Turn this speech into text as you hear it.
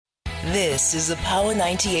This is a Power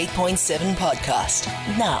 98.7 podcast.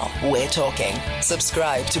 Now we're talking.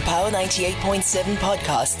 Subscribe to Power 98.7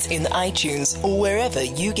 podcasts in iTunes or wherever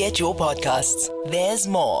you get your podcasts. There's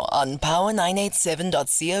more on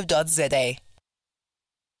power987.co.za.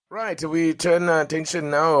 Right, we turn our attention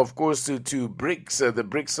now, of course, to BRICS, the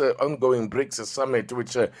BRICS ongoing BRICS Summit,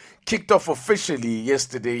 which kicked off officially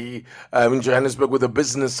yesterday in Johannesburg with a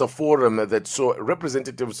business forum that saw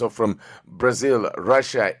representatives from Brazil,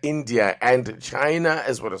 Russia, India, and China,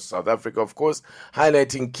 as well as South Africa, of course,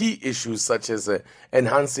 highlighting key issues such as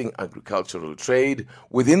enhancing agricultural trade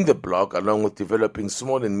within the bloc, along with developing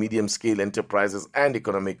small and medium-scale enterprises and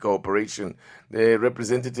economic cooperation. The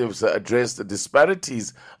representatives addressed the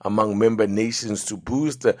disparities among member nations to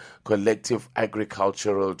boost collective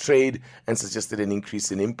agricultural trade and suggested an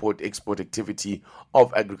increase in import-export activity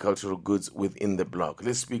of agricultural goods within the bloc.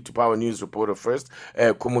 Let's speak to Power News reporter first,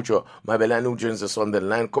 Khomotso Mabelane, who joins us on the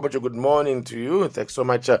line. Khomotso, good morning to you. Thanks so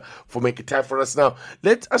much for making time for us. Now,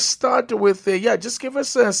 let us start with, just give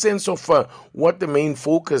us a sense of what the main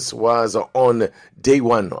focus was on day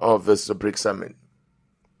one of this BRICS Summit.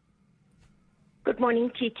 Good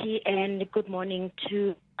morning, Titi, and good morning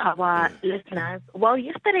to our listeners. Well,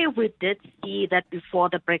 yesterday we did see that before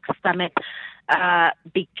the BRICS Summit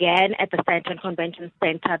began at the Central Convention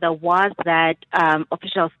Center, there was that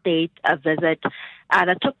official state visit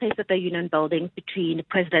that took place at the Union Building between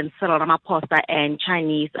President Cyril Ramaphosa and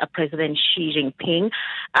Chinese President Xi Jinping.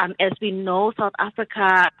 As we know,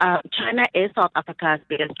 China is South Africa's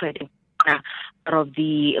biggest trading of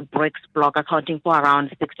the BRICS bloc, accounting for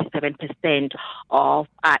around 67% of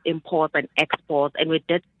imports and exports. And we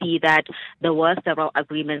did see that there were several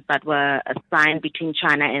agreements that were signed between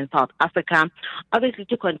China and South Africa, obviously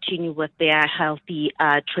to continue with their healthy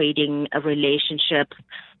trading relationships.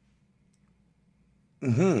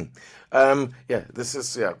 This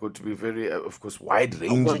is going to be very, of course,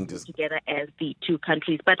 wide-ranging. Together as the two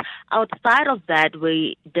countries. But outside of that,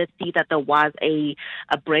 we did see that there was a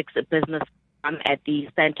BRICS business at the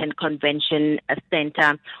Stanton Convention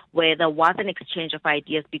Center, where there was an exchange of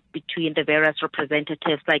ideas between the various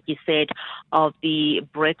representatives, like you said, of the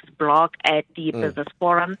BRICS bloc at the Business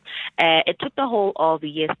Forum. It took the whole of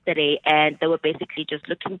yesterday, and they were basically just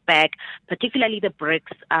looking back, particularly the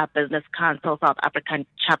BRICS Business Council South African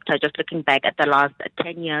chapter, just looking back at the last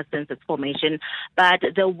 10 years since its formation. But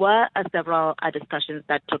there were several discussions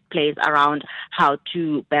that took place around how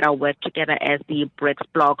to better work together as the BRICS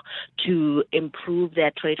bloc to improve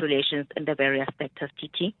their trade relations in the various sectors,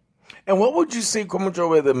 TT. And what would you say, Khomotso,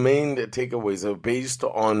 were the main takeaways based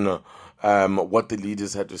on what the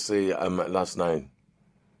leaders had to say last night?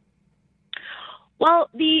 Well,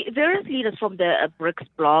 the various leaders from the BRICS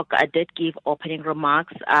bloc did give opening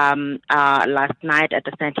remarks last night at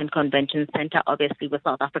the Stanton Convention Center, obviously with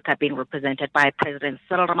South Africa being represented by President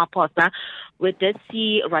Cyril Ramaphosa. We did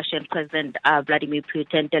see Russian President Vladimir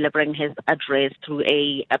Putin delivering his address through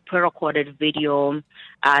a pre-recorded video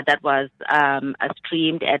that was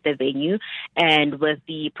streamed at the venue, and with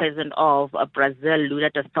the President of Brazil,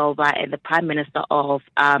 Lula da Silva, and the Prime Minister of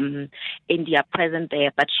India present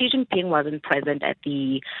there. But Xi Jinping wasn't present at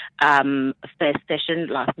the first session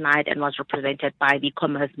last night and was represented by the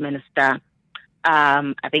Commerce Minister,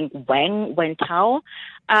 I think Wang Wentao.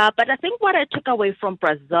 But I think what I took away from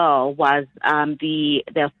Brazil was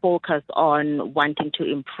their focus on wanting to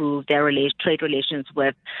improve their trade relations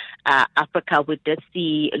with Africa. We did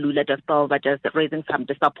see Lula da Silva just raising some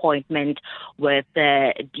disappointment with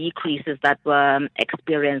the decreases that were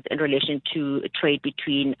experienced in relation to trade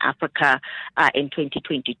between Africa in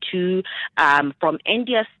 2022. From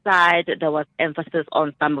India's side, there was emphasis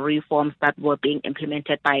on some reforms that were being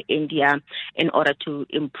implemented by India in order to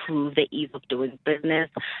improve the ease of doing business.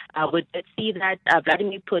 We did see that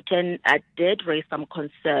Vladimir Putin did raise some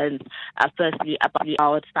concerns, firstly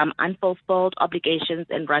about some unfulfilled obligations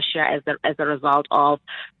in Russia as a result of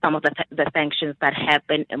some of the sanctions that have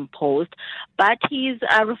been imposed. But he's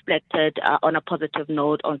reflected on a positive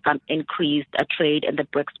note on some increased trade in the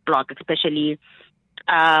BRICS bloc, especially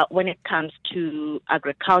when it comes to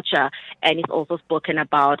agriculture, and he's also spoken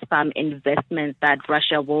about some investments that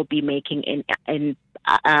Russia will be making in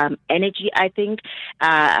energy, I think,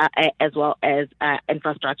 as well as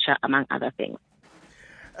infrastructure, among other things.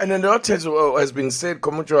 And a lot has been said,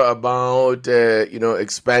 Khomotso, about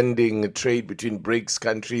expanding trade between BRICS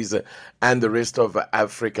countries and the rest of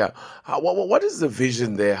Africa. What is the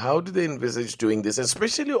vision there? How do they envisage doing this?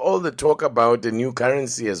 Especially all the talk about the new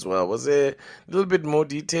currency as well. Was there a little bit more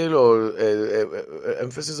detail or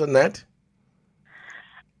emphasis on that?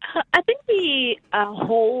 I think the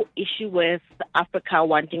whole issue with Africa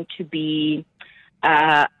wanting to be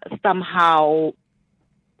somehow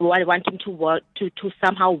wanting to work to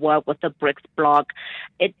somehow work with the BRICS bloc.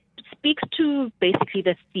 It speaks to basically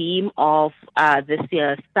the theme of this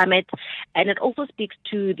year's summit, and it also speaks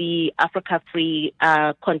to the Africa Free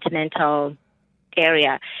continental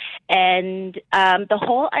area. And the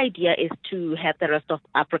whole idea is to have the rest of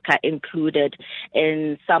Africa included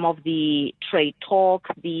in some of the trade talks,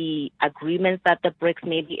 the agreements that the BRICS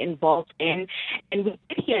may be involved in. And we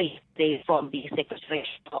did hear yesterday from the Secretary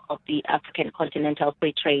of the African Continental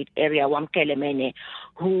Free Trade Area, Wamkele Mene,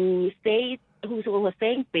 who was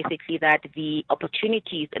saying basically that the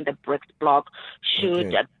opportunities in the BRICS bloc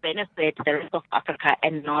should benefit the rest of Africa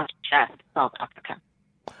and not just South Africa.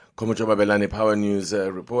 Komucho Babelane, Power News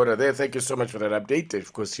reporter there. Thank you so much for that update.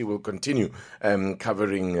 Of course, he will continue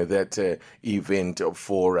covering that event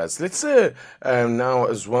for us. Let's now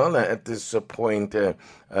as well at this point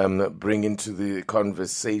bring into the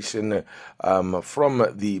conversation from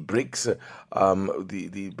the BRICS,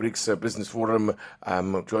 the BRICS Business Forum,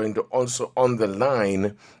 joined also on the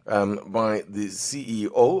line by the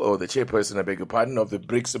CEO, or the chairperson, I beg your pardon, of the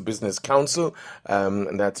BRICS Business Council,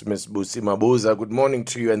 and that's Ms. Busi Mabuza. Good morning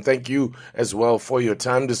to you, and thank you as well for your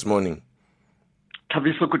time this morning.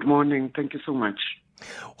 Tabiso, good morning. Thank you so much.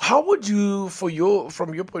 How would you, from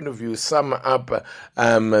your point of view, sum up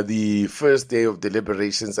the first day of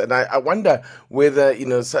deliberations? And I wonder whether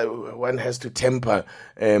one has to temper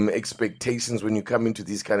expectations when you come into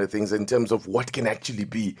these kind of things in terms of what can actually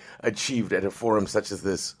be achieved at a forum such as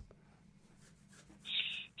this.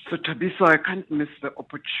 So, Tabiso, I can't miss the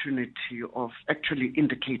opportunity of actually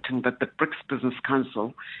indicating that the BRICS Business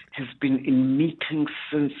Council has been in meetings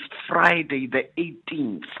since Friday, the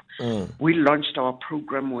 18th. We launched our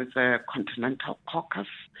program with the Continental Caucus,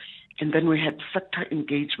 and then we had sector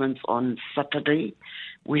engagements on Saturday.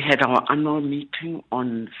 We had our annual meeting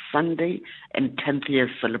on Sunday and 10th year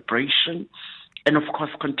celebration, and of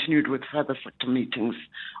course continued with further sector meetings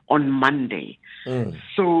on Monday.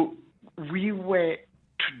 So we were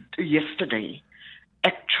yesterday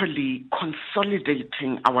actually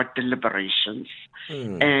consolidating our deliberations,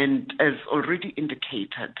 and as already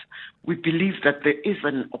indicated, we believe that there is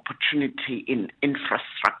an opportunity in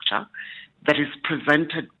infrastructure that is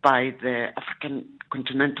presented by the African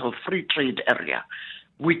Continental Free Trade Area,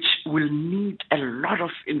 which will need a lot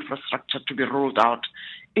of infrastructure to be rolled out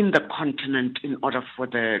in the continent in order for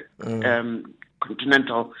the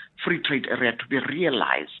Continental Free Trade Area to be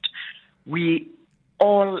realized. We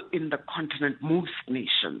all in the continent, most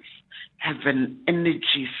nations, have an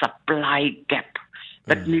energy supply gap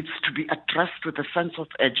that needs to be addressed with a sense of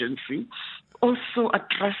urgency, also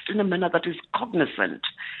addressed in a manner that is cognizant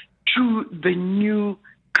to the new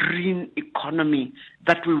green economy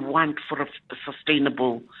that we want for a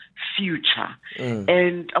sustainable future.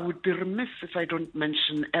 And I would be remiss if I don't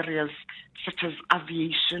mention areas such as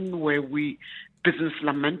aviation, where business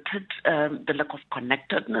lamented the lack of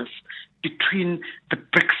connectedness between the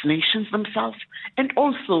BRICS nations themselves and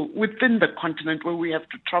also within the continent, where we have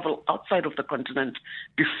to travel outside of the continent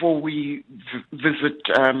before we visit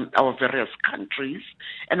our various countries.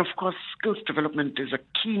 And of course, skills development is a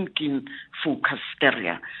keen focus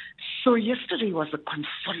area. So yesterday was a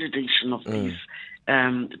consolidation of these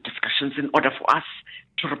discussions in order for us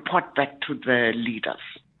to report back to the leaders.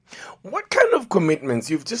 What kind of commitments?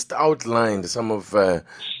 You've just outlined some of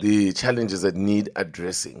the challenges that need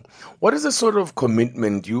addressing. What is the sort of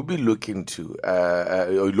commitment you'll be looking to,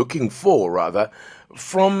 or looking for rather,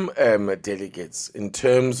 from delegates in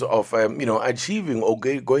terms of achieving or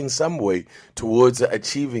going some way towards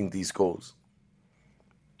achieving these goals?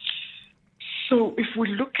 So, if we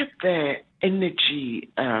look at the energy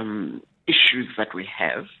issues that we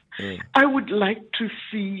have, I would like to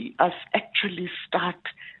see us actually start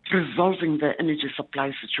resolving the energy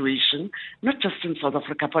supply situation, not just in South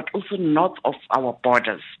Africa, but also north of our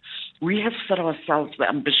borders. We have set ourselves the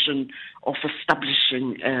ambition of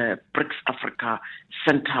establishing a BRICS Africa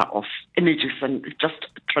Center of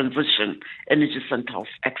Transition Energy Center of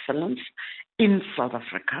Excellence in South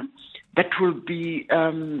Africa that will be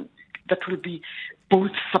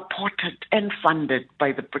both supported and funded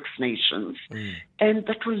by the BRICS nations, and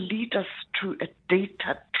that will lead us to a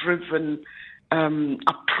data-driven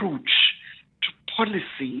approach to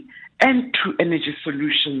policy and to energy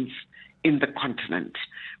solutions in the continent.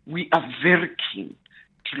 We are very keen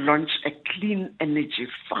to launch a clean energy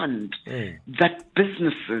fund that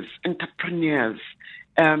businesses, entrepreneurs,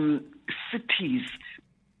 cities,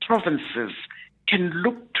 provinces can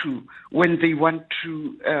look to when they want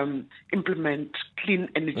to implement clean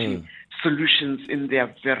energy solutions in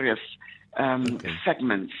their various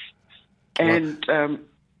segments. And,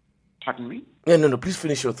 pardon me? No, please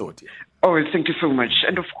finish your thought. Yeah. Oh, thank you so much.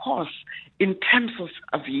 And of course, in terms of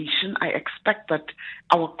aviation, I expect that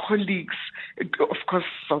our colleagues, of course,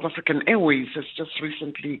 South African Airways has just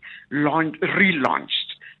recently relaunched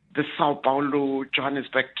the Sao Paulo,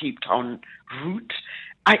 Johannesburg, Cape Town route.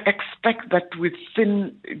 I expect that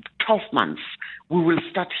within 12 months, we will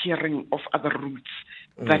start hearing of other routes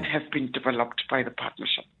that have been developed by the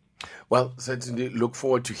partnership. Well, certainly look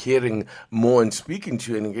forward to hearing more and speaking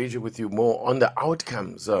to you and engaging with you more on the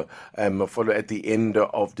outcomes follow at the end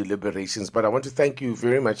of deliberations. But I want to thank you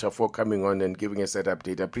very much for coming on and giving us that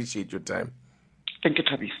update. I appreciate your time. Thank you,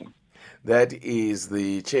 Thabisa. That is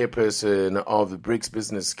the chairperson of the BRICS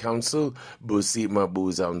Business Council, Busi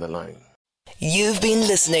Mabuza, on the line. You've been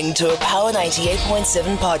listening to a Power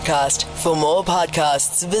 98.7 podcast. For more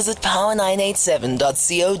podcasts, visit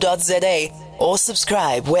power987.co.za or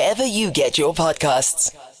subscribe wherever you get your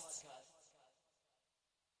podcasts.